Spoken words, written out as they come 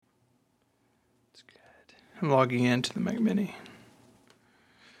I'm logging into the Mac Mini.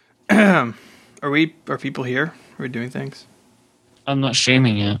 Are people here? Are we doing things? I'm not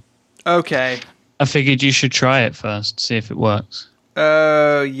streaming yet. Okay. I figured you should try it first, see if it works.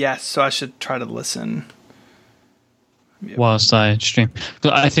 Yes. So I should try to listen. Yep. Whilst I stream.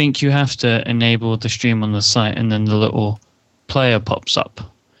 But I think you have to enable the stream on the site and then the little player pops up.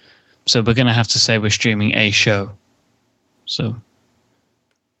 So we're going to have to say we're streaming a show. So,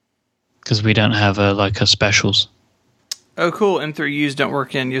 because we don't have a specials. Oh, cool. M3Us don't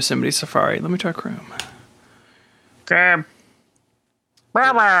work in Yosemite Safari. Let me try Chrome. Grab.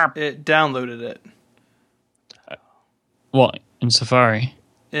 It downloaded it. What? In Safari?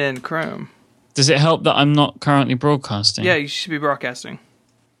 In Chrome. Does it help that I'm not currently broadcasting? Yeah, you should be broadcasting.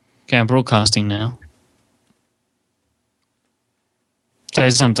 Okay, I'm broadcasting now. Say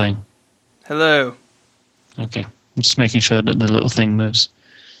something. Hello. Okay. I'm just making sure that the little thing moves.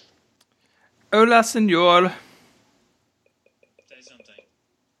 Hola, senor. Say something.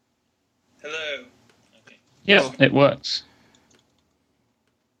 Hello. Okay. Yeah, it works.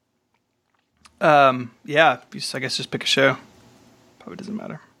 Yeah, I guess just pick a show. Probably doesn't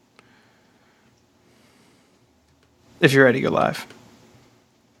matter. If you're ready, go live.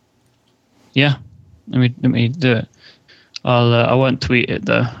 Yeah. Let me do it. I won't tweet it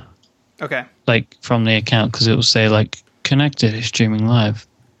though. Okay. Like from the account because it will say like connected is streaming live.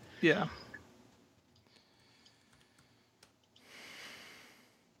 Yeah.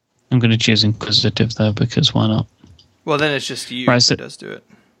 I'm going to choose inquisitive though because why not? Well, then it's just you right, who does do it.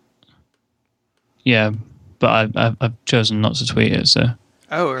 Yeah, but I've chosen not to tweet it, so.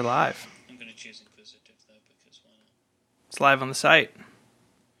 Oh, we're live. I'm going to choose inquisitive though because why not? It's live on the site.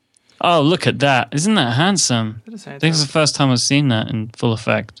 Oh, look at that! Isn't that handsome? That is handsome. I think it's the first time I've seen that in full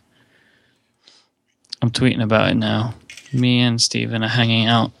effect. I'm tweeting about it now. Me and Steven are hanging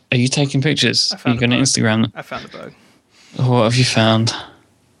out. Are you taking pictures? Are you going to Instagram them? I found a bug. What have you found?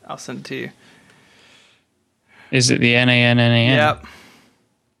 I'll send it to you. Is it the NANNAN? Yep.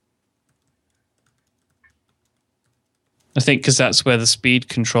 I think because that's where the speed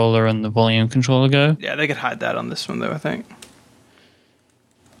controller and the volume controller go. Yeah, they could hide that on this one, though, I think.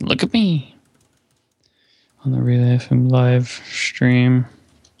 Look at me. On the Relay FM live stream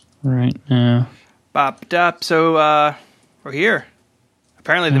right now. Bop, dop. So, we're here.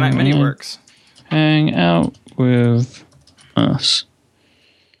 Apparently the Mac Mini works. Hang out with us.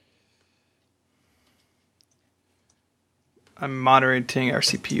 I'm moderating our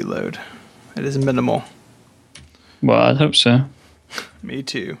CPU load. It is minimal. Well, I'd hope so. Me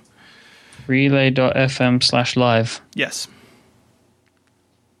too. Relay.fm/live. Yes.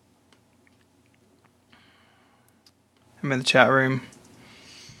 I'm in the chat room.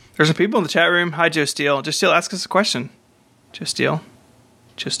 There's some people in the chat room. Hi, Joe Steele. Joe Steele, ask us a question. Joe Steele.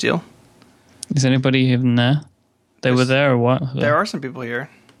 Joe Steele. Is anybody even there? They were there or what? There are some people here.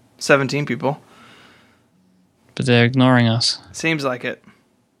 17 people. But they're ignoring us. Seems like it.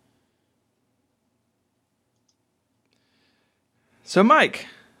 So, Mike.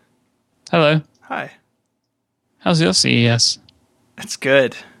 Hello. Hi. How's your CES? It's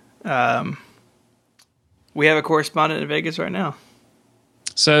good. We have a correspondent in Vegas right now.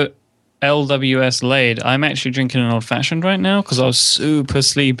 So, LWS Lade, I'm actually drinking an old-fashioned right now because I was super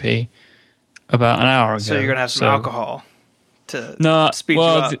sleepy about an hour ago. So you're going to have some alcohol to speed you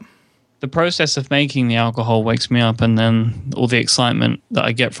up. The process of making the alcohol wakes me up, and then all the excitement that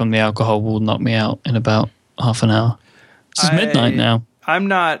I get from the alcohol will knock me out in about half an hour. It's midnight now. I'm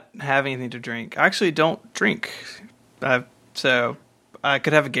not having anything to drink. I actually don't drink. So I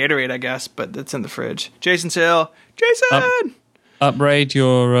could have a Gatorade, I guess, but it's in the fridge. Jason Till. Jason! Upgrade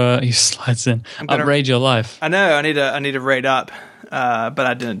your he slides in. Upgrade your life. I know. I need to rate up, but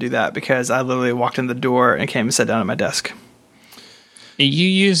I didn't do that because I literally walked in the door and came and sat down at my desk. Are you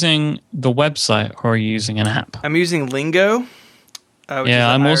using the website or are you using an app? I'm using Lingo, which is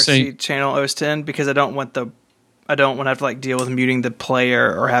an IRC channel OS 10 because I don't want to have to deal with muting the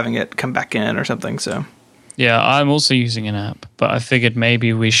player or having it come back in or something. So yeah, I'm also using an app, but I figured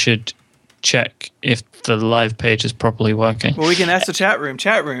maybe we should check if the live page is properly working. Well, we can ask the chat room.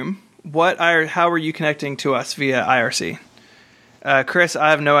 Chat room, how are you connecting to us via IRC? Chris, I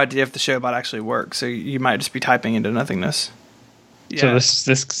have no idea if the showbot actually works, so you might just be typing into nothingness. Yeah. So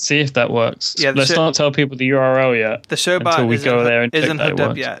let's see if that works. Yeah, let's not tell people the URL yet. The showbot isn't hooked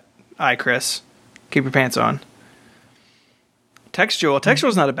up yet. All right, Chris, keep your pants on. Textual.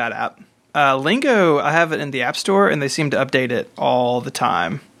 Textual's not a bad app. Lingo, I have it in the App Store, and they seem to update it all the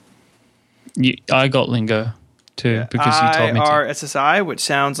time. I got Lingo, too, because you told me to. IRSSI, which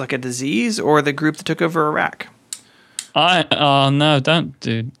sounds like a disease, or the group that took over Iraq. Oh no, don't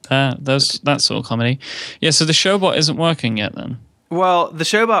do that. That sort of comedy. Yeah, so the Showbot isn't working yet then. Well, the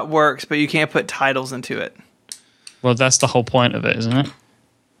Showbot works, but you can't put titles into it. Well, that's the whole point of it, isn't it?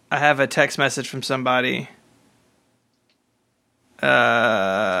 I have a text message from somebody. Just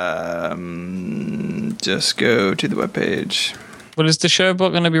go to the webpage. Well, is the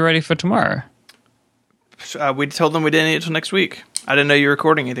Showbot going to be ready for tomorrow? We told them we didn't need it till next week. I didn't know you were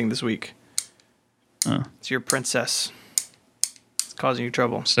recording anything this week. Oh. It's your princess. It's causing you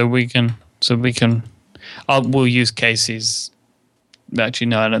trouble. So we can. We'll use Casey's. Actually,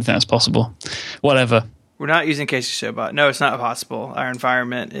 no, I don't think that's possible. Whatever. We're not using Casey's Showbot. No, it's not possible. Our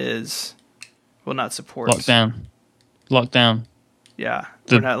environment will not support. Lockdown. Yeah.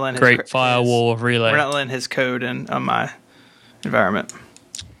 The we're not letting great firewall of Relay. We're not letting his code in on my environment.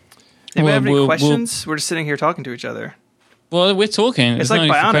 Anybody have any questions? We're just sitting here talking to each other. Well, we're talking. It's There's like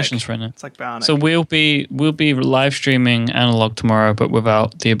no Bionic. questions right now. It's like Bionic. So we'll be live streaming Analog tomorrow, but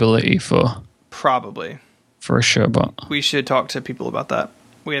without the ability for probably a Showbot. We should talk to people about that.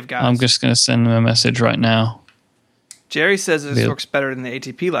 We have guys. I'm just going to send them a message right now. Jerry says this works better than the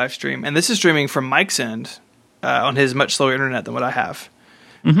ATP live stream, and this is streaming from Mike's end on his much slower internet than what I have.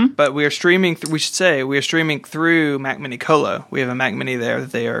 Mm-hmm. But we are streaming. We should say we are streaming through Mac Mini Colo. We have a Mac Mini there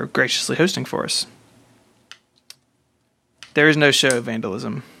that they are graciously hosting for us. There is no show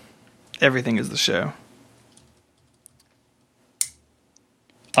vandalism. Everything is the show.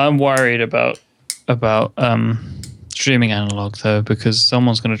 I'm worried about streaming Analog though, because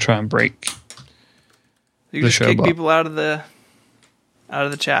someone's going to try and break. You just kick people out of the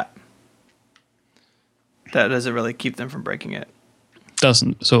chat. That doesn't really keep them from breaking it.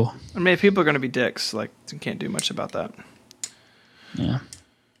 Doesn't so. I mean, people are going to be dicks. Like, you can't do much about that. Yeah.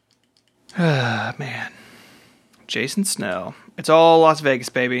 Man. Jason Snell. It's all Las Vegas,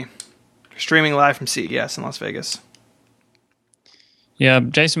 baby. Streaming live from CES in Las Vegas. Yeah,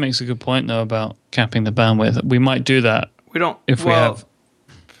 Jason makes a good point though about capping the bandwidth. We might do that. We don't. If we have.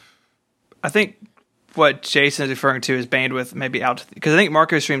 I think what Jason is referring to is bandwidth, maybe out because I think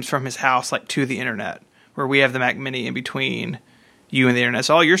Marco streams from his house, like to the internet, where we have the Mac Mini in between you and the internet.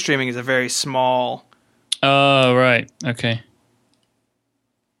 So all your streaming is a very small. Oh, right. Okay.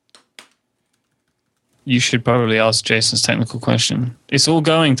 You should probably ask Jason's technical question. It's all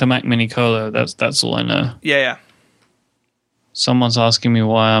going to Mac Mini Colo. That's all I know. Yeah. Someone's asking me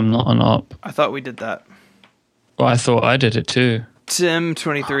why I'm not on op. I thought we did that. Well, I thought I did it too.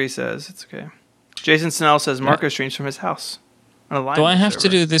 Tim23 says it's okay. Jason Snell says Marco streams from his house. On a do I have to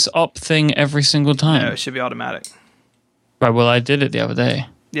do this op thing every single time? No, it should be automatic. Right, well, I did it the other day.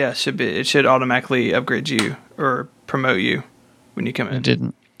 Yeah, it should be. It should automatically upgrade you or promote you when you come in. It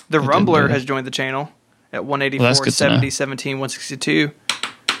didn't. The Rumbler has joined the channel at 184, 70, 17, 162.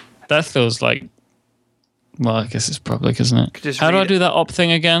 That feels like... Well, I guess it's public, isn't it? How do I do that op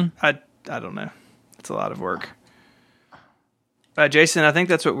thing again? I don't know. It's a lot of work. Jason, I think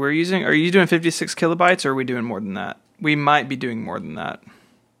that's what we're using. Are you doing 56 kilobytes, or are we doing more than that? We might be doing more than that.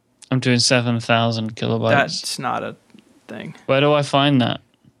 I'm doing 7,000 kilobytes. That's not a thing. Where do I find that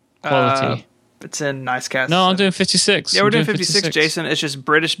quality? It's in Nicecast. No, I'm doing 56. Yeah, we're doing 56, Jason. It's just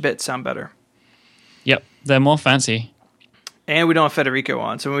British bits sound better. Yep, they're more fancy. And we don't have Federico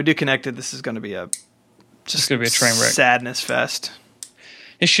on, so when we do Connected, this is going to be a train wreck. Sadness fest.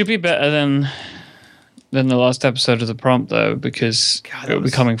 It should be better than the last episode of The Prompt, though, because it will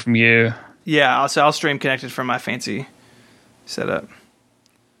be coming from you. Yeah, I'll stream Connected from my fancy setup.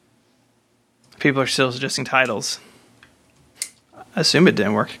 People are still suggesting titles. I assume it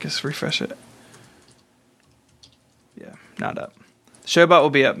didn't work. I guess refresh it. Yeah, not up. Showbot will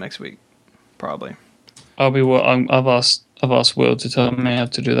be up next week, probably. I've asked Will to tell me how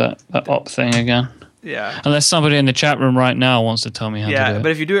to do that op thing again. Yeah. Unless somebody in the chat room right now wants to tell me how to do it. Yeah,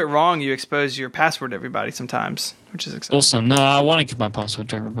 but if you do it wrong, you expose your password to everybody sometimes, which is exciting. Awesome. No, I want to give my password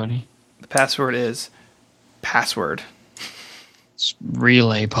to everybody. The password is password. It's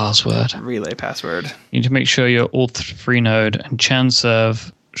relay password. Relay password. You need to make sure your Auth3Node and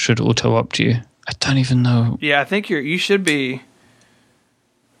ChanServe should auto-opt you. I don't even know. Yeah, I think you should be...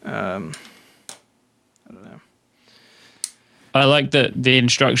 I don't know. I like that the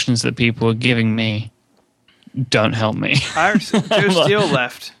instructions that people are giving me don't help me. Joe Steele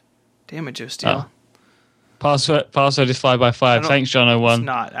left. Damn it, Joe Steele. Password is 5x5. Thanks, John01. It's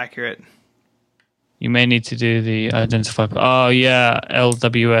not accurate. You may need to do the identify. Oh, yeah.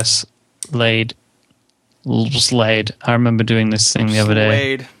 LWS laid. I remember doing this thing the other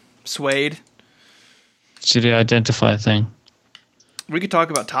day. Swayed. To the identify thing. We could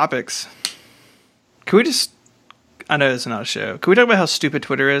talk about topics. Can we just... I know this is not a show. Can we talk about how stupid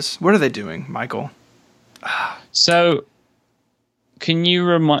Twitter is? What are they doing, Michael? So, can you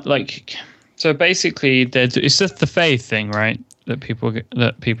remind So basically, it's just the faith thing, right? That people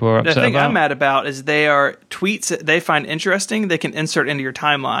are upset The thing about. I'm mad about is they are tweets that they find interesting. They can insert into your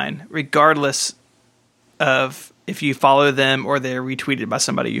timeline, regardless of if you follow them or they're retweeted by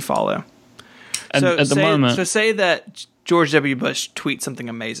somebody you follow. And at the moment, so say that George W. Bush tweets something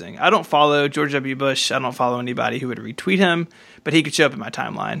amazing. I don't follow George W. Bush. I don't follow anybody who would retweet him, but he could show up in my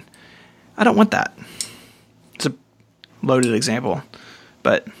timeline. I don't want that. It's a loaded example,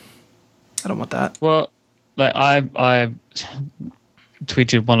 but I don't want that. Well, like I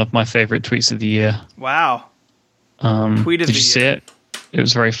tweeted one of my favorite tweets of the year. Wow. Did you see it? It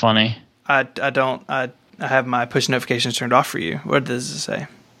was very funny. I don't. I have my push notifications turned off for you. What does it say?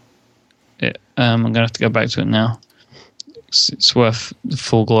 I'm gonna have to go back to it now. It's worth the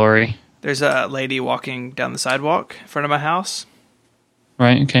full glory. There's a lady walking down the sidewalk in front of my house.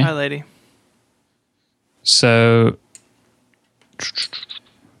 Right. Okay. Hi, lady. So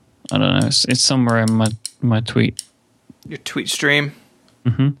I don't know. It's somewhere in my tweet. Your tweet stream.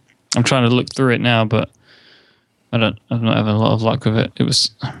 Mm-hmm. I'm trying to look through it now, but I'm not having a lot of luck with it. It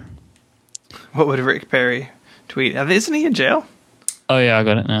was. What would Rick Perry tweet? Isn't he in jail? Oh yeah, I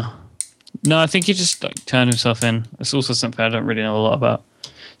got it now. No, I think he just turned himself in. It's also something I don't really know a lot about.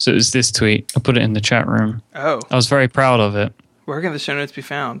 So it was this tweet. I put it in the chat room. Oh. I was very proud of it. Where can the show notes be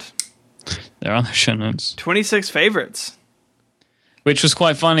found? They're on the show notes. 26 favorites. Which was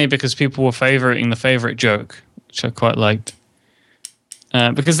quite funny because people were favoriting the favorite joke, which I quite liked.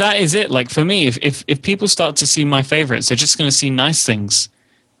 Because that is it. Like for me, if people start to see my favorites, they're just going to see nice things.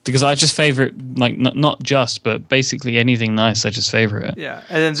 Because I just favorite, like, not just, but basically anything nice, I just favorite it. Yeah.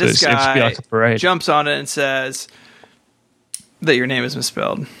 And then this guy like a parade. Jumps on it and says that your name is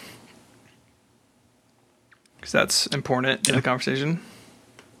misspelled. Because that's important in the conversation.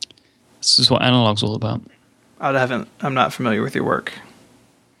 This is what Analog's all about. I'm not familiar with your work.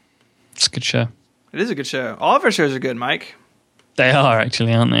 It's a good show. It is a good show. All of our shows are good, Mike. They are,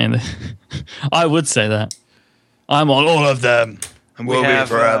 actually, aren't they? I would say that. I'm on all of them. And we have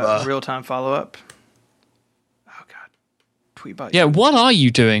forever. Real-time follow-up. Oh, God. Tweetbot. Yeah, what are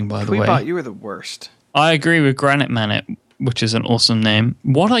you doing, by the way? Tweetbot, you are the worst. I agree with Granite Manet, which is an awesome name.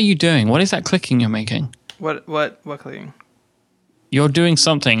 What are you doing? What is that clicking you're making? What clicking? You're doing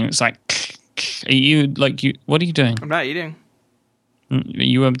something. It's like... What are you doing? I'm not eating.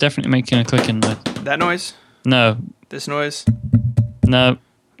 You are definitely making a clicking noise. That noise? No. This noise? No.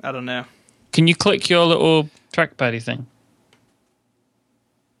 I don't know. Can you click your little trackpaddy thing?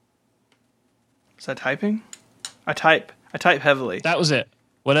 Is that typing? I type heavily. That was it.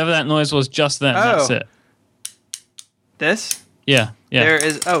 Whatever that noise was just then, that's it. This? Yeah.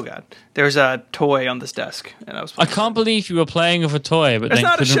 Oh God. There's a toy on this desk. And I can't believe you were playing with a toy, but it's then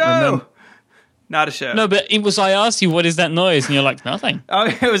not a show. Remember. Not a show. No, but it was, I asked you, what is that noise? And you're like, nothing. Oh,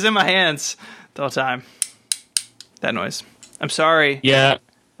 it was in my hands the whole time. That noise. I'm sorry. Yeah.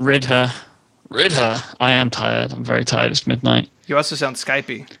 Rid her. I am tired. I'm very tired. It's midnight. You also sound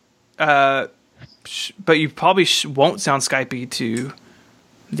Skypey. But you probably won't sound Skypey to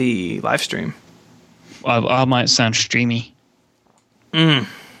the live stream. I might sound streamy. I'm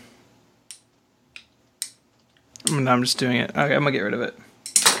just doing it. Okay, I'm going to get rid of it.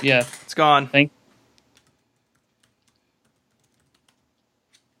 Yeah. It's gone.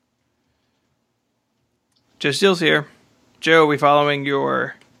 Joe Steele's here. Joe, are we following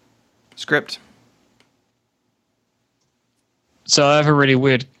your script? So I have a really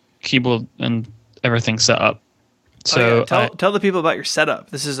weird keyboard and everything set up. So tell the people about your setup.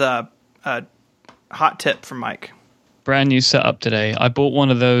 This is a hot tip from Mike. Brand new setup today. I bought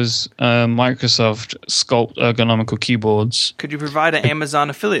one of those Microsoft Sculpt ergonomical keyboards. Could you provide an Amazon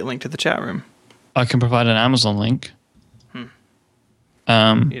affiliate link to the chat room? I can provide an Amazon link. Need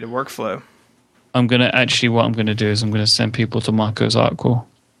a workflow. What I'm going to do is I'm going to send people to Marco's article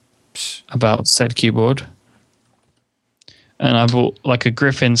about said keyboard. And I bought like a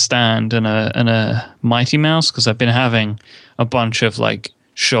Griffin stand and a Mighty Mouse because I've been having a bunch of like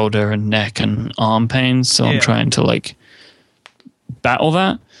shoulder and neck and arm pains. So I'm trying to like battle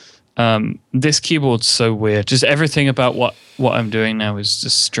that. This keyboard's so weird. Just everything about what I'm doing now is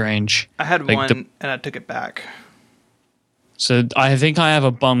just strange. I had one and I took it back. So I think I have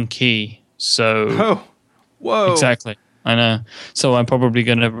a bum key. So whoa. Exactly. I know. So I'm probably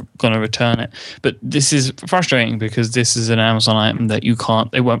gonna return it. But this is frustrating because this is an Amazon item that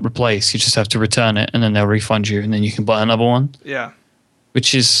they won't replace. You just have to return it and then they'll refund you and then you can buy another one. Yeah.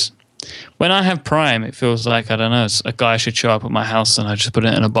 Which is, when I have Prime, it feels like, I don't know, a guy should show up at my house and I just put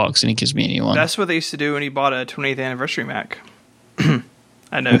it in a box and he gives me a new one. That's what they used to do when you bought a 20th anniversary Mac.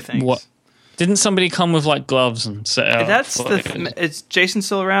 I know things. What? Didn't somebody come with like gloves and set it up? That's is Jason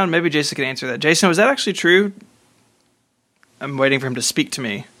still around? Maybe Jason can answer that. Jason, was that actually true? I'm waiting for him to speak to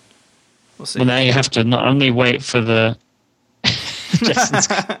me. We'll see. Well, now you have to not only wait for the. Jason's...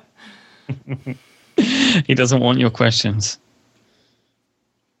 He doesn't want your questions.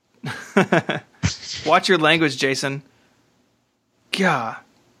 Watch your language, Jason. God.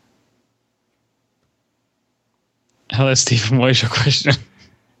 Hello, Stephen. What is your question?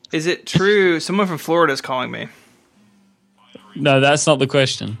 Is it true? Someone from Florida is calling me. No, that's not the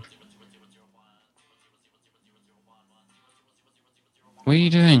question. What are you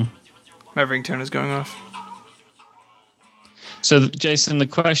doing? My ringtone is going off. So, Jason, the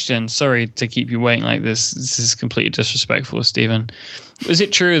question, sorry to keep you waiting like this. This is completely disrespectful, Stephen. Was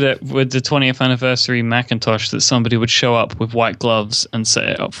it true that with the 20th anniversary Macintosh that somebody would show up with white gloves and set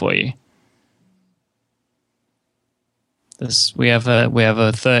it up for you? We have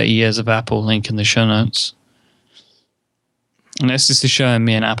a 30 years of Apple link in the show notes. Unless this is showing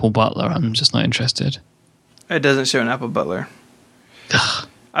me an Apple butler, I'm just not interested. It doesn't show an Apple butler. I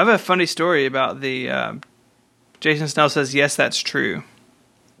have a funny story about the... Jason Snell says, yes, that's true.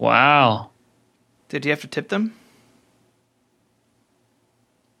 Wow. Did you have to tip them?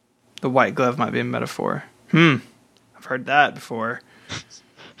 The white glove might be a metaphor. I've heard that before.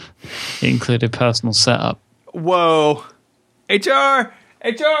 It included personal setup. Whoa. HR,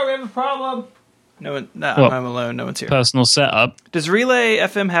 we have a problem. I'm alone. No one's here. Personal setup. Does Relay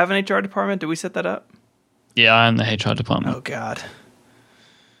FM have an HR department? Did we set that up? Yeah, I am the HR department. Oh, God.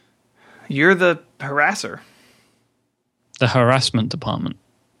 You're the harasser. The harassment department.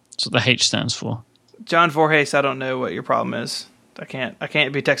 That's what the H stands for. John Voorhees, I don't know what your problem is. I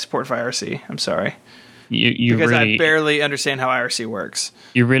can't be tech support for IRC. I'm sorry. Because I barely understand how IRC works.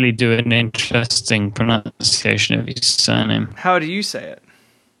 You really do an interesting pronunciation of his surname. How do you say it?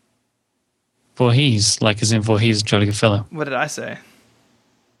 Voorhees, like as in Voorhees, jolly good fellow. What did I say?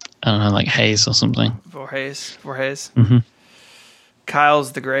 I don't know, like Hayes or something. Voorhees. Mm-hmm.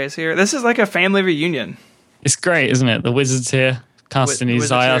 Kyle's the Greys here. This is like a family reunion. It's great, isn't it? The Wizard's here, casting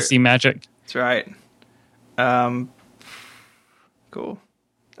his IRC magic. That's right. Cool.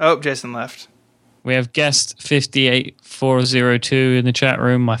 Oh, Jason left. We have guest 58402 in the chat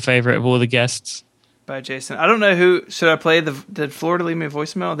room, my favorite of all the guests. By Jason. I don't know who. Should I play did Florida leave me a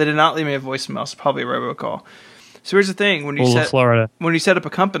voicemail? They did not leave me a voicemail, so probably a robocall. So here's the thing. When you set up a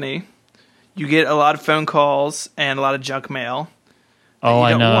company, you get a lot of phone calls and a lot of junk mail. Oh,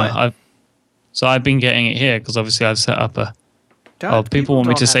 I know. I've been getting it here because obviously I've set up a... people want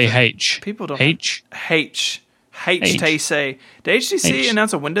me to say H. People don't... H? H. They say... Did HTC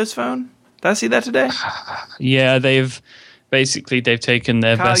announce a Windows phone? Did I see that today? Yeah, they've taken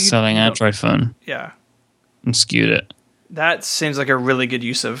their best-selling Android phone. Yeah. And skewed it. That seems like a really good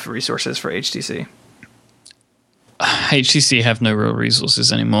use of resources for HTC. HTC have no real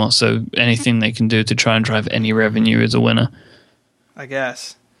resources anymore, so anything they can do to try and drive any revenue is a winner. I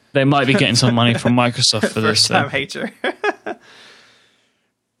guess. They might be getting some money from Microsoft for this. First time hater.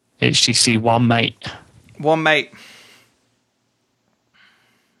 HTC One Mate. One Mate.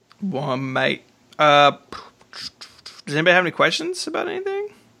 Does anybody have any questions about anything?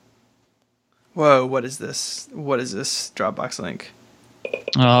 Whoa, what is this? What is this Dropbox link?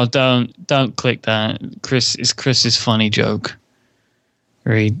 Oh, don't click that. It's Chris's funny joke.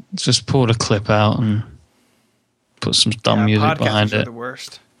 Where he just pulled a clip out and put some dumb music behind it. The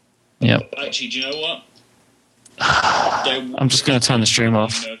worst. Yep. Actually, do you know what? I'm just going to turn the stream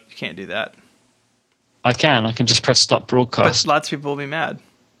off. You can't do that. I can just press stop broadcast. But lots of people will be mad.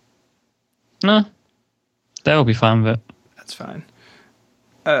 No. They'll be fine with it. That's fine.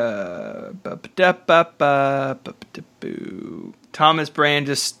 Thomas Brand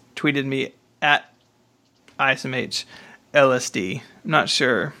just tweeted me at ISMH LSD. I'm not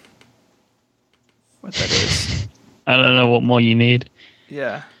sure what that is. I don't know what more you need.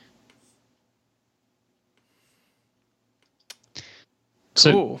 Yeah.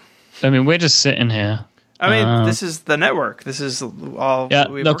 So, cool. I mean, we're just sitting here. I mean, this is the network. This is all. Yeah,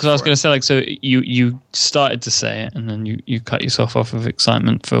 no, because I was going to say, like, so you started to say it, and then you cut yourself off of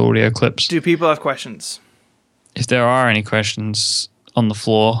excitement for audio clips. Do people have questions? If there are any questions on the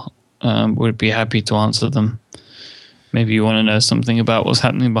floor, we'd be happy to answer them. Maybe you want to know something about what's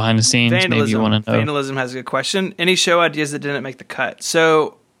happening behind the scenes. Vandalism. Maybe you want to know. Vandalism has a good question. Any show ideas that didn't make the cut?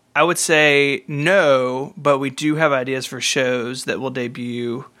 So I would say no, but we do have ideas for shows that will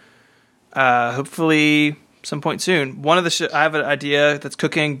debut. Hopefully some point soon. One of the I have an idea that's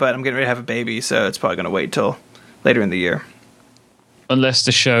cooking, but I'm getting ready to have a baby, so it's probably going to wait till later in the year. Unless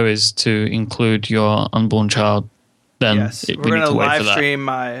the show is to include your unborn child then Yes, we we're need going to to wait live for that. stream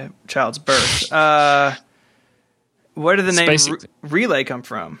my child's birth. Where did the name basically- Relay come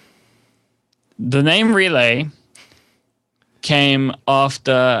from? The name Relay came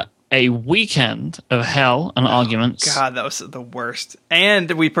after a weekend of hell and arguments. God, that was the worst. And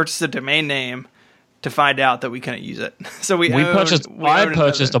we purchased a domain name to find out that we couldn't use it. So I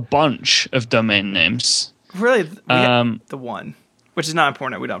purchased a bunch of domain names. Really? The one, which is not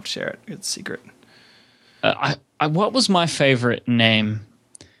important. We don't have to share it. It's secret. What was my favorite name?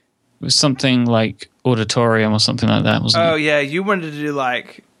 It was something like Auditorium or something like that, wasn't Oh, it? yeah. You wanted to do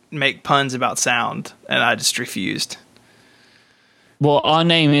make puns about sound, and I just refused. Well, our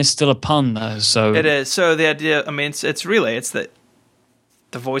name is still a pun, though, so... It is. So the idea, I mean, it's Relay. It's that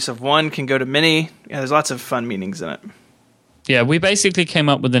the voice of one can go to many. Yeah, there's lots of fun meanings in it. Yeah, we basically came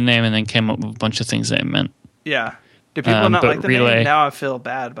up with the name and then came up with a bunch of things that it meant. Yeah. Do people not but like the Relay- name? Now I feel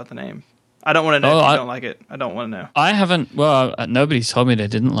bad about the name. I don't want to know if you don't like it. I don't want to know. I haven't... Well, nobody's told me they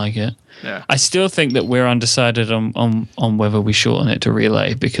didn't like it. Yeah. I still think that we're undecided on whether we shorten it to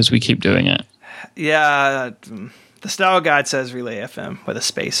Relay because we keep doing it. Yeah. The style guide says Relay FM with a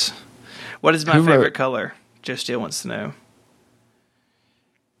space. What is my Who wrote- favorite color? Joe Steele wants to know.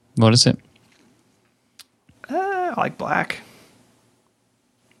 What is it? I like black.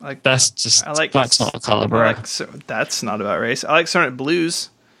 That's just... I like black's not a color, bro. That's not about race. I like certain blues.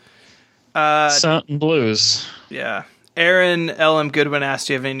 Certain blues. Yeah. Aaron L.M. Goodwin asked,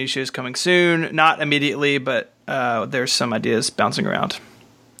 do you have any new shows coming soon? Not immediately, but there's some ideas bouncing around.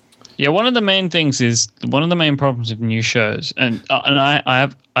 Yeah, one of the main problems of new shows, and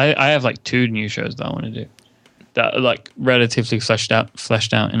I have like 2 new shows that I want to do that are like relatively fleshed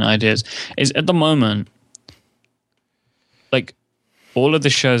out in ideas, is at the moment, like all of the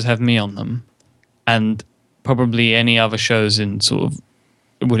shows have me on them, and probably any other shows in sort of,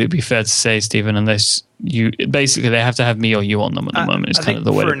 would it be fair to say, Stephen, unless you basically they have to have me or you on them at the moment. It's kind of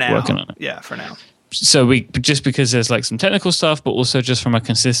the way they're working on it. Yeah, for now. So just because there's like some technical stuff, but also just from a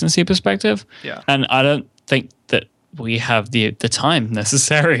consistency perspective. Yeah. And I don't think that we have the time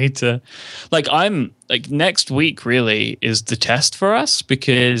necessary to next week really is the test for us,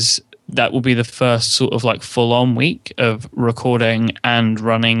 because that will be the first sort of like full on week of recording and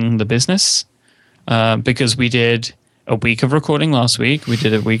running the business. Because we did a week of recording last week. We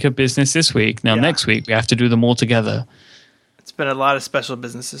did a week of business this week. Now next week we have to do them all together. It's been a lot of special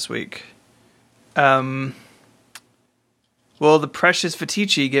business this week. Will the precious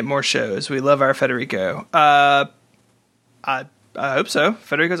Fatici get more shows? We love our Federico. I hope so.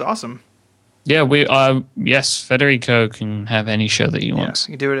 Federico's awesome. Yeah, yes, Federico can have any show that he wants.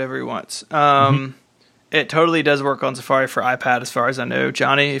 He can do whatever he wants. It totally does work on Safari for iPad, as far as I know.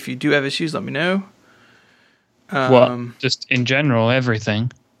 Johnny, if you do have issues, let me know. What? Just in general,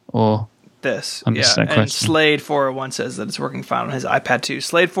 everything, or this? I missed that and question. Slade 401 says that it's working fine on his iPad too.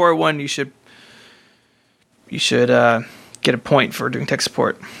 Slade 401, you should get a point for doing tech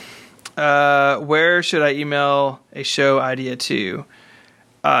support. Where should I email a show idea to? You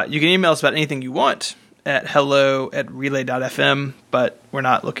can email us about anything you want at hello@relay.fm, but we're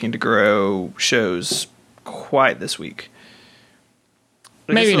not looking to grow shows quite this week.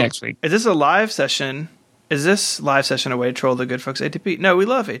 Maybe next week. Is this a live session? Is this live session a way to troll the good folks at ATP? No, we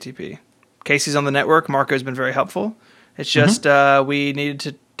love ATP. Casey's on the network. Marco's been very helpful. It's just we needed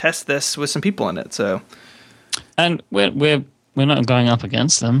to test this with some people in it. So, and we're not going up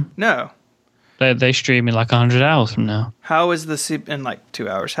against them. No, they stream in like 100 hours from now. How is in like 2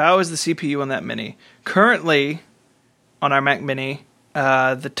 hours? How is the CPU on that Mini? Currently, on our Mac Mini,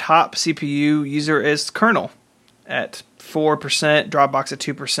 the top CPU user is Kernel at 4%, Dropbox at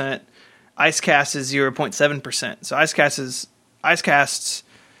 2%. Icecast is 0.7%. So Icecast's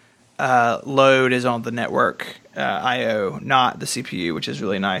load is on the network I/O, not the CPU, which is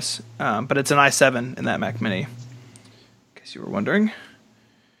really nice. But it's an i7 in that Mac Mini, in case you were wondering.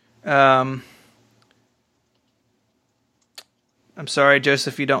 I'm sorry,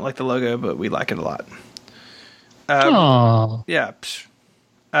 Joseph, you don't like the logo, but we like it a lot. Oh. Yeah.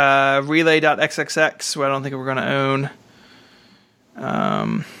 Relay.xxx, who I don't think we're going to own.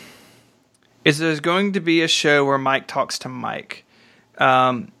 Is there going to be a show where Mike talks to Mike?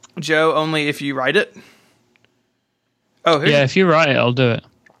 Joe, only if you write it. If you write it, I'll do it.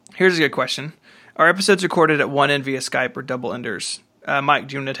 Here's a good question. Are episodes recorded at one end via Skype or double enders? Mike,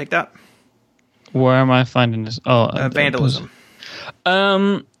 do you want to take that? Where am I finding this? Vandalism.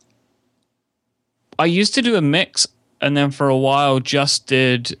 I used to do a mix, and then for a while just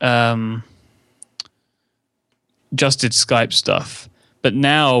did Skype stuff. But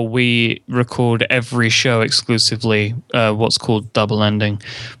now we record every show exclusively what's called double ending,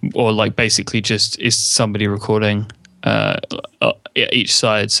 or like basically just is somebody recording each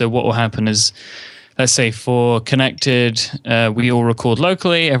side. So what will happen is, let's say for Connected, we all record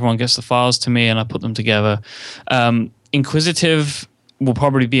locally. Everyone gets the files to me, and I put them together. Inquisitive will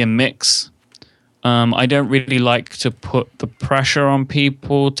probably be a mix. I don't really like to put the pressure on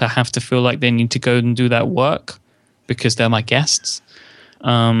people to have to feel like they need to go and do that work because they're my guests.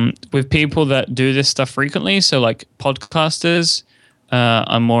 With people that do this stuff frequently, so like podcasters,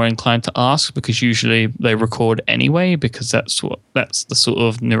 I'm more inclined to ask because usually they record anyway because that's the sort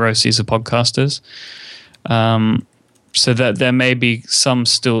of neuroses of podcasters. So that there may be some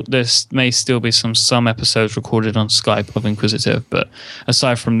episodes recorded on Skype of Inquisitive, but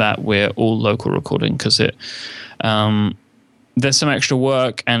aside from that, we're all local recording because there's some extra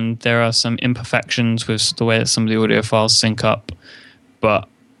work and there are some imperfections with the way that some of the audio files sync up, but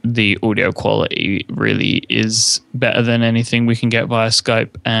the audio quality really is better than anything we can get via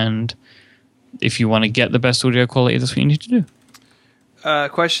Skype. And if you want to get the best audio quality, that's what you need to do.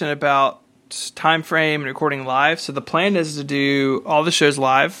 Question about time frame and recording live. So the plan is to do all the shows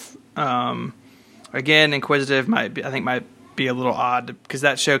live. Again, Inquisitive might be a little odd because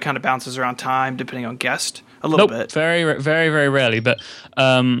that show kind of bounces around time depending on guest a little bit. Very, very, very rarely. But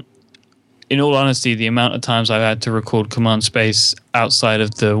in all honesty, the amount of times I've had to record Command Space outside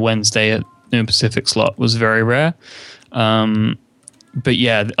of the Wednesday at noon Pacific slot was very rare. But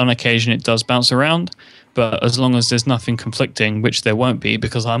yeah, on occasion it does bounce around. But as long as there's nothing conflicting, which there won't be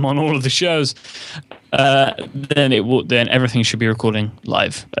because I'm on all of the shows, then everything should be recording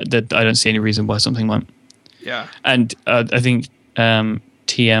live. I don't see any reason why something won't. Yeah. And I think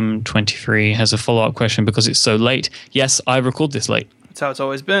TM23 has a follow-up question because it's so late. Yes, I record this late. That's how it's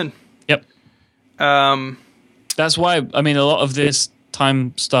always been. Yep. That's why, a lot of this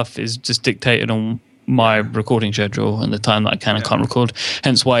time stuff is just dictated on my recording schedule and the time that I can and can't record.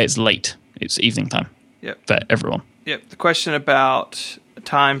 Hence why it's late. It's evening time. Yep. For everyone. Yep. The question about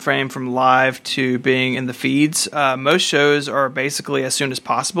time frame from live to being in the feeds. Most shows are basically as soon as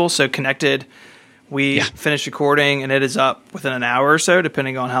possible. So Connected, we finish recording and it is up within an hour or so,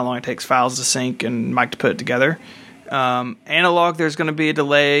 depending on how long it takes files to sync and Mike to put it together. Analog, there's going to be a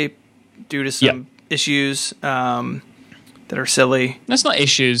delay due to some issues that are silly. That's not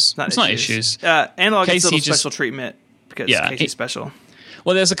issues. It's not issues. Analog gets a little special treatment because Casey's special.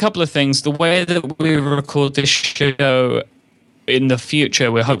 Well, there's a couple of things. The way that we record this show in the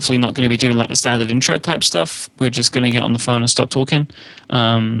future, we're hopefully not going to be doing like the standard intro type stuff. We're just going to get on the phone and start talking.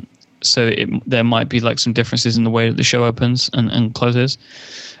 So there might be like some differences in the way that the show opens and closes.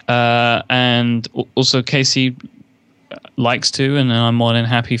 And also Casey likes to, and I'm more than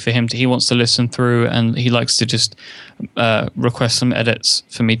happy for him he wants to listen through and he likes to just request some edits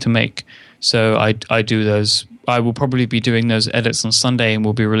for me to make. So I do those. I will probably be doing those edits on Sunday and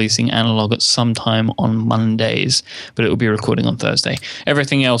we'll be releasing Analog at some time on Mondays, but it will be recording on Thursday.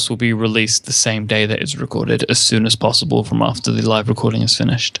 Everything else will be released the same day that it's recorded as soon as possible from after the live recording is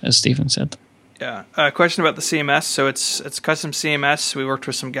finished, as Stephen said. Yeah. Question about the CMS. So it's custom CMS. We worked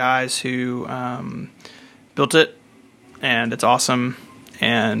with some guys who built it and it's awesome.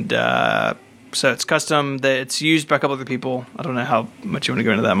 And so it's custom. It's used by a couple other people. I don't know how much you want to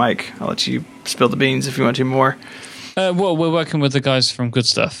go into that, Mike. I'll let you spill the beans if you want to more. Well, we're working with the guys from Good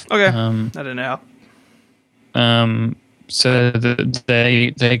Stuff. Okay. I didn't know. So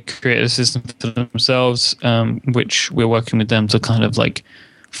they create a system for themselves, which we're working with them to kind of like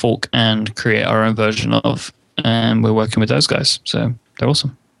fork and create our own version of. And we're working with those guys. So they're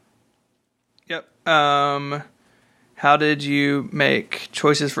awesome. Yep. How did you make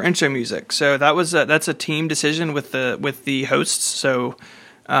choices for intro music? So that's a team decision with the hosts. So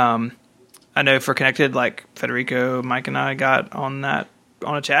I know for Connected, like Federico, Mike, and I got on a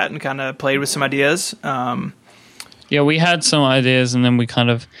chat and kind of played with some ideas. Yeah, we had some ideas, and then we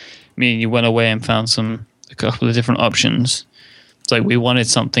kind of, me and you went away and found a couple of different options. It's like we wanted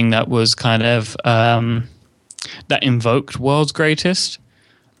something that was kind of that invoked World's Greatest.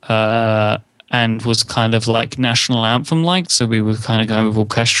 And was kind of like national anthem like, so we were kind of going with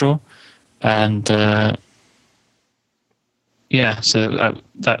orchestral, and so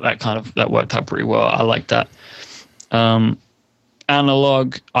that worked out pretty well. I like that.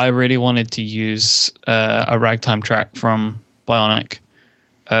 Analog, I really wanted to use a ragtime track from Bionic,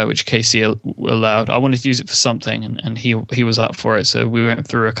 which Casey allowed. I wanted to use it for something, and he was up for it, so we went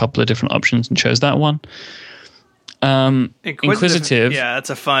through a couple of different options and chose that one. Inquisitive. Yeah, that's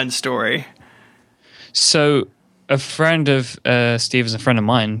a fun story. So a friend of Steve is a friend of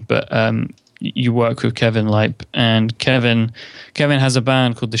mine, but you work with Kevin Leip, and Kevin has a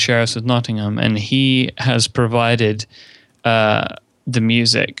band called the Sheriffs of Nottingham, and he has provided the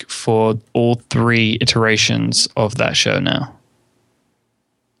music for all 3 iterations of that show now.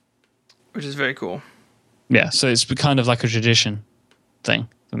 Which is very cool. Yeah, so it's kind of like a tradition thing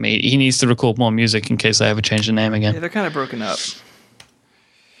for me. He needs to record more music in case I ever change the name again. Yeah, they're kind of broken up.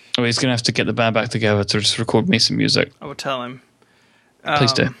 Oh, he's going to have to get the band back together to just record me some music. I will tell him.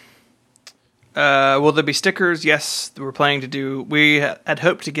 Please do. Will there be stickers? Yes, we're planning to do. We had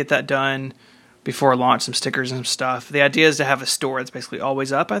hoped to get that done before launch, some stickers and some stuff. The idea is to have a store that's basically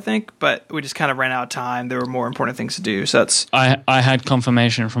always up, I think, but we just kind of ran out of time. There were more important things to do, so that's... I had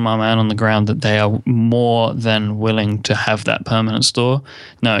confirmation from our man on the ground that they are more than willing to have that permanent store.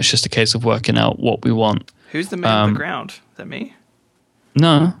 No, it's just a case of working out what we want. Who's the man on the ground? Is that me? No.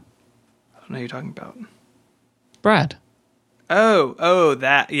 I don't know who you're talking about. Brad. Oh,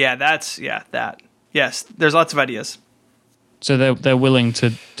 that. Yeah, that. Yes, there's lots of ideas. So they're willing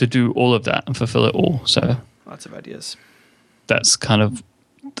to do all of that and fulfill it all. So lots of ideas. That's kind of,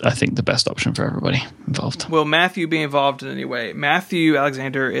 I think, the best option for everybody involved. Will Matthew be involved in any way? Matthew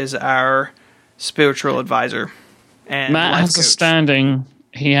Alexander is our spiritual advisor. And Matt has coach.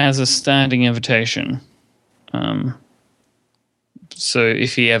 He has a standing invitation. So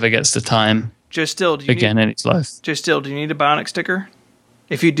if he ever gets the time in his life. Just still, do you need a Bionic sticker?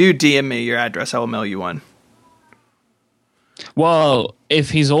 If you do, DM me your address. I will mail you one. Well,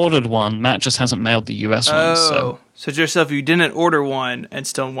 if he's ordered one, Matt just hasn't mailed the US one. So just if you didn't order one and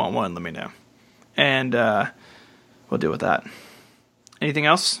still want one, let me know. And we'll deal with that. Anything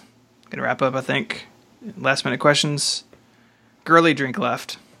else? Gonna wrap up, I think. Last minute questions. Girly Drink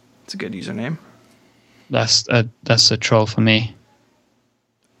left. It's a good username. That's a troll for me.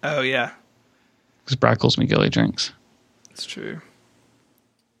 Oh, yeah. Because Brad calls me Girly Drinks. That's true.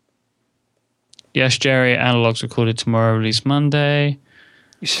 Yes, Jerry. Analog's recorded tomorrow, release Monday.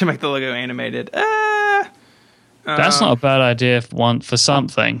 You should make the logo animated. That's not a bad idea for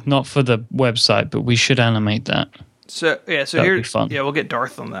something, not for the website, but we should animate that. So here, be fun. Yeah, we'll get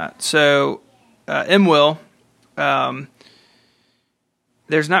Darth on that. So, Will, there's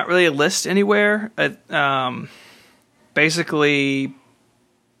not really a list anywhere. Basically,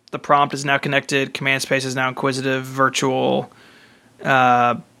 the prompt is now connected. Command space is now inquisitive. Virtual.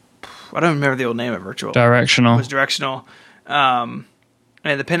 I don't remember the old name of virtual. Directional. It was directional. And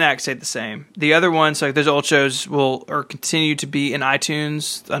the pin act stayed the same. The other ones, like those old shows, will continue to be in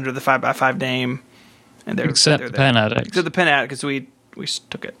iTunes under the 5x5 name. And except the Pen Addict. Except the Pen Addict, because we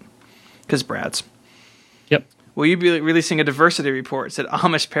took it. Because Brad's. Yep. Will you be releasing a diversity report? It said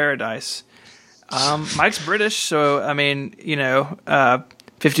Amish Paradise. Mike's British, so,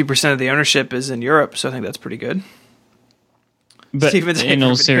 50% of the ownership is in Europe, so I think that's pretty good. But in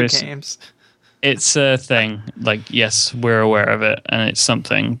all seriousness, it's a thing. Like, yes, we're aware of it, and it's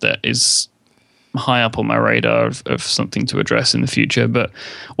something that is high up on my radar of something to address in the future. But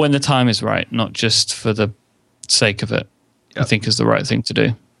when the time is right, not just for the sake of it, I think is the right thing to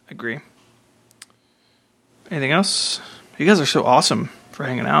do. Agree. Anything else? You guys are so awesome for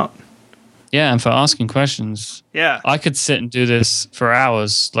hanging out. Yeah, and for asking questions. Yeah. I could sit and do this for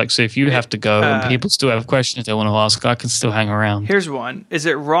hours. Like, so if you have to go and people still have questions they want to ask, I can still hang around. Here's one. Is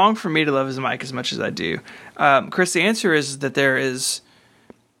it wrong for me to love his mic as much as I do? Chris, the answer is that there's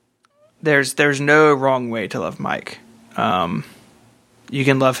no wrong way to love Mike. You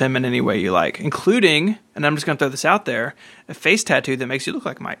can love him in any way you like, including, and I'm just going to throw this out there, a face tattoo that makes you look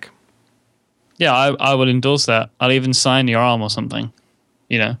like Mike. Yeah, I would endorse that. I'll even sign your arm or something.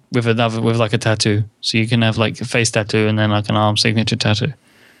 With like a tattoo. So you can have like a face tattoo and then like an arm signature tattoo.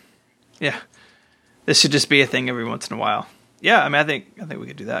 Yeah. This should just be a thing every once in a while. Yeah, I think we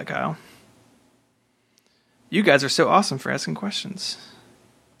could do that, Kyle. You guys are so awesome for asking questions.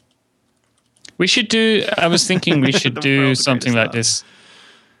 We should do, I was thinking we should do something like this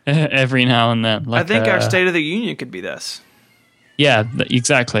every now and then. Like I think our State of the Union could be this. Yeah,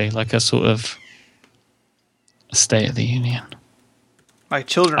 exactly. Like a sort of State of the Union. My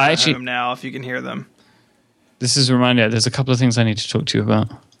children are at home now, if you can hear them. This is reminding me, there's a couple of things I need to talk to you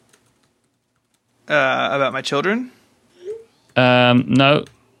about. About my children? No.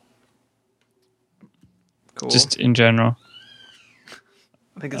 Cool. Just in general.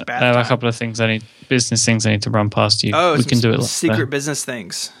 I think it's bad. I have a couple of business things I need to run past you. Oh, we can do it. Secret business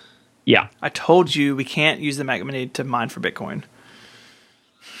things. Yeah. I told you we can't use the Mac Mini to mine for Bitcoin.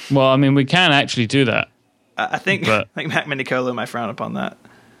 Well, we can actually do that. I think Mac Mini Colo might frown upon that.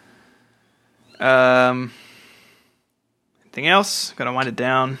 Anything else? Gonna wind it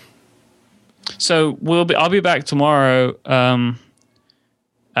down. So I'll be back tomorrow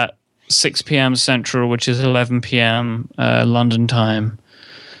at 6 p.m. Central, which is 11 p.m. London time.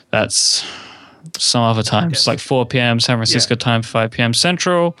 That's some other times, Yes. like 4 p.m. San Francisco time, 5 p.m.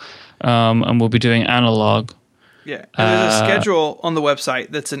 Central, and we'll be doing analog. Yeah, and there's a schedule on the website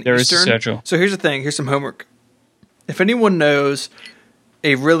that's an There is Eastern. a schedule. So here's the thing. Here's some homework. If anyone knows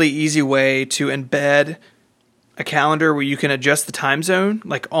a really easy way to embed a calendar where you can adjust the time zone,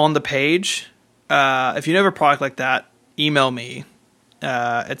 like on the page, if you know of a product like that, email me.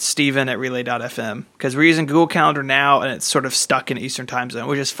 It's Steven@relay.fm, because we're using Google Calendar now and it's sort of stuck in Eastern time zone,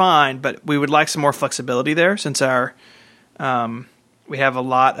 which is fine, but we would like some more flexibility there since our we have a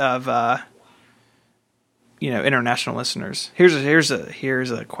lot of international listeners. Here's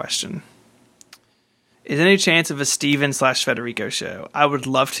a question. Is there any chance of a Steven/Federico show? I would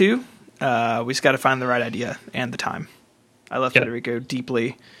love to. We just got to find the right idea and the time. I love Federico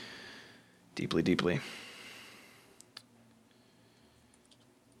deeply, deeply, deeply.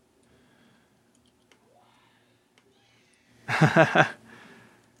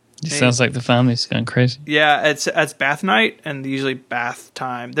 It sounds like the family's going crazy. Yeah, it's bath night and usually bath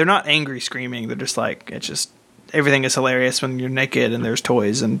time. They're not angry screaming. They're just like, it's just everything is hilarious when you're naked and there's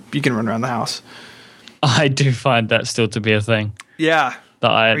toys and you can run around the house. I do find that still to be a thing. Yeah.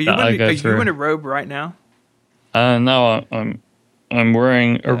 I go through. Are you in a robe right now? No, I'm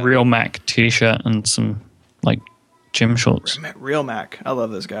wearing a Real Mac t-shirt and some like gym shorts. Real Mac. I love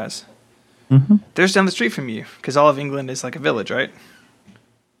those guys. Mm-hmm. They're just down the street from you because all of England is like a village, right?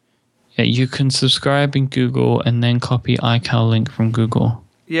 Yeah, you can subscribe in Google and then copy iCal link from Google.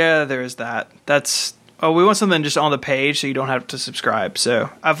 Yeah, there is that. We want something just on the page so you don't have to subscribe. So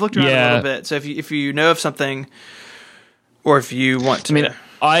I've looked around a little bit. So if you know of something, or if you want to, I mean,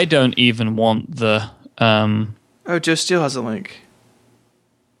 I don't even want the. Oh, Joe Steele has a link.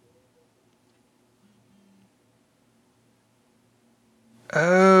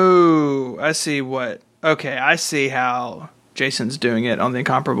 Oh, I see what. Okay, I see how Jason's doing it on the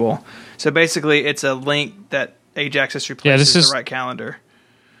Incomparable. So basically, it's a link that Ajax just replaces the right calendar.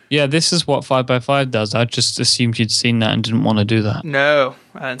 Yeah, this is what 5x5 does. I just assumed you'd seen that and didn't want to do that. No,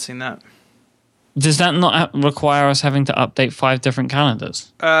 I hadn't seen that. Does that not require us having to update 5 different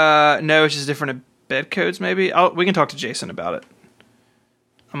calendars? No, it's just different embed codes, maybe. We can talk to Jason about it.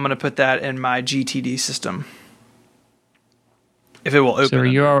 I'm going to put that in my GTD system. If it will open.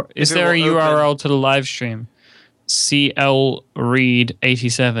 Is there a URL to the live stream? CL Read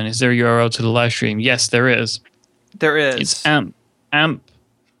 87. Is there a URL to the live stream? Yes, there is. There is. It's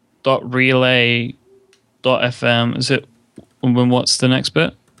amp.relay.fm. Is it? What's the next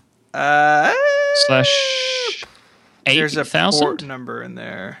bit? /8,000. There's a port number in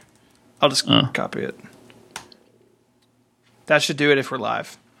there. I'll just copy it. That should do it if we're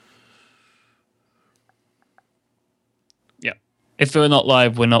live. Yeah. If we're not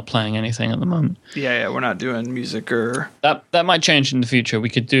live, we're not playing anything at the moment. Yeah, we're not doing music or that might change in the future. We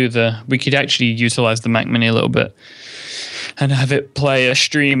could actually utilize the Mac Mini a little bit and have it play a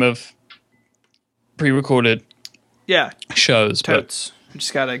stream of pre-recorded shows. Totes. We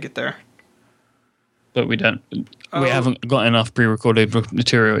just gotta get there. But we don't. We haven't got enough pre-recorded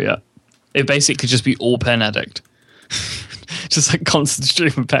material yet. It basically just be all Pen Addict. Just like constant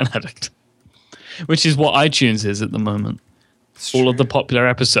stream of Pen Addict. Which is what iTunes is at the moment. All of the popular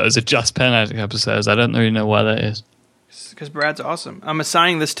episodes are just Pen Addict episodes. I don't really know why that is. Because Brad's awesome. I'm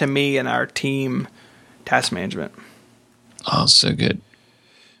assigning this to me and our team task management. Oh, so good.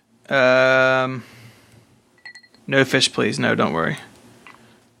 No fish, please. No, don't worry.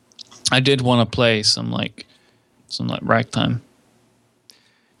 I did want to play some ragtime.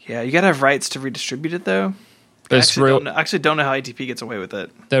 Yeah, you gotta have rights to redistribute it though. I actually don't know how ATP gets away with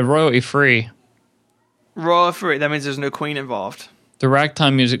it. They're royalty free. Royalty free. That means there's no Queen involved. The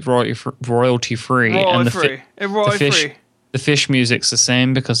ragtime music's royalty free. The fish music's the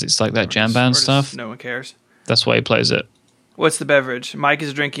same because it's like that jam band stuff. No one cares. That's why he plays it. What's the beverage? Mike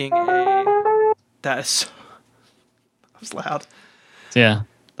is drinking that was loud. Yeah.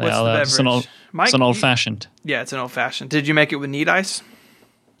 What's the beverage? It's an old fashioned. Yeah, it's an old fashioned. Did you make it with neat ice?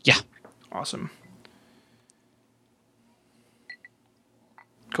 Yeah. Awesome.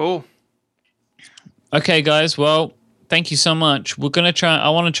 Cool. Okay, guys. Well, thank you so much. I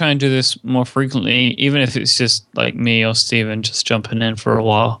want to try and do this more frequently, even if it's just like me or Steven just jumping in for a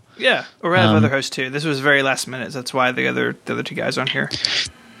while. Yeah, or we have other hosts too. This was very last minute. That's why the other two guys aren't here.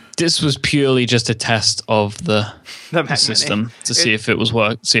 This was purely just a test of the system to see if it would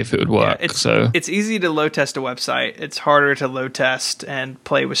work. Yeah, it's easy to load test a website. It's harder to load test and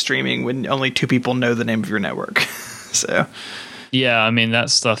play with streaming when only 2 people know the name of your network. So yeah, I mean that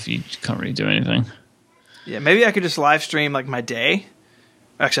stuff you can't really do anything. Yeah, maybe I could just live stream like my day.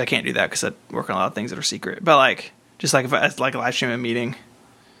 Actually, I can't do that because I work on a lot of things that are secret. But if I live stream a meeting.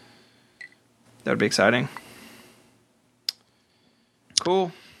 That would be exciting.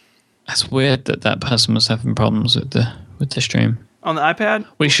 Cool. That's weird that person was having problems with the stream. On the iPad?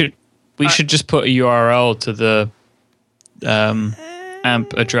 We should just put a URL to the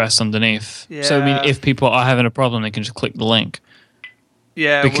AMP address underneath. Yeah. So I mean, if people are having a problem, they can just click the link.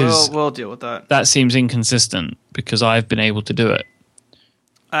 Yeah, Because we'll deal with that. That seems inconsistent because I've been able to do it.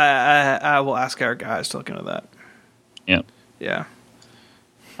 I will ask our guys to look into that. Yeah. Yeah.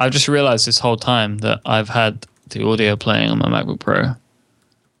 I've just realized this whole time that I've had the audio playing on my MacBook Pro.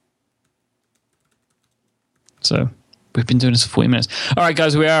 So we've been doing this for 40 minutes. All right,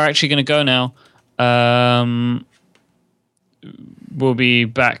 guys, we are actually going to go now. We'll be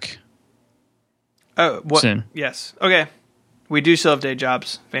back soon. Yes. Okay. We do still have day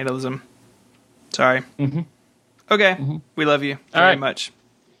jobs. Vandalism. Sorry. Mm-hmm. Okay. We love you very right. much.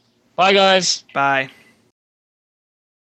 Bye, guys. Bye.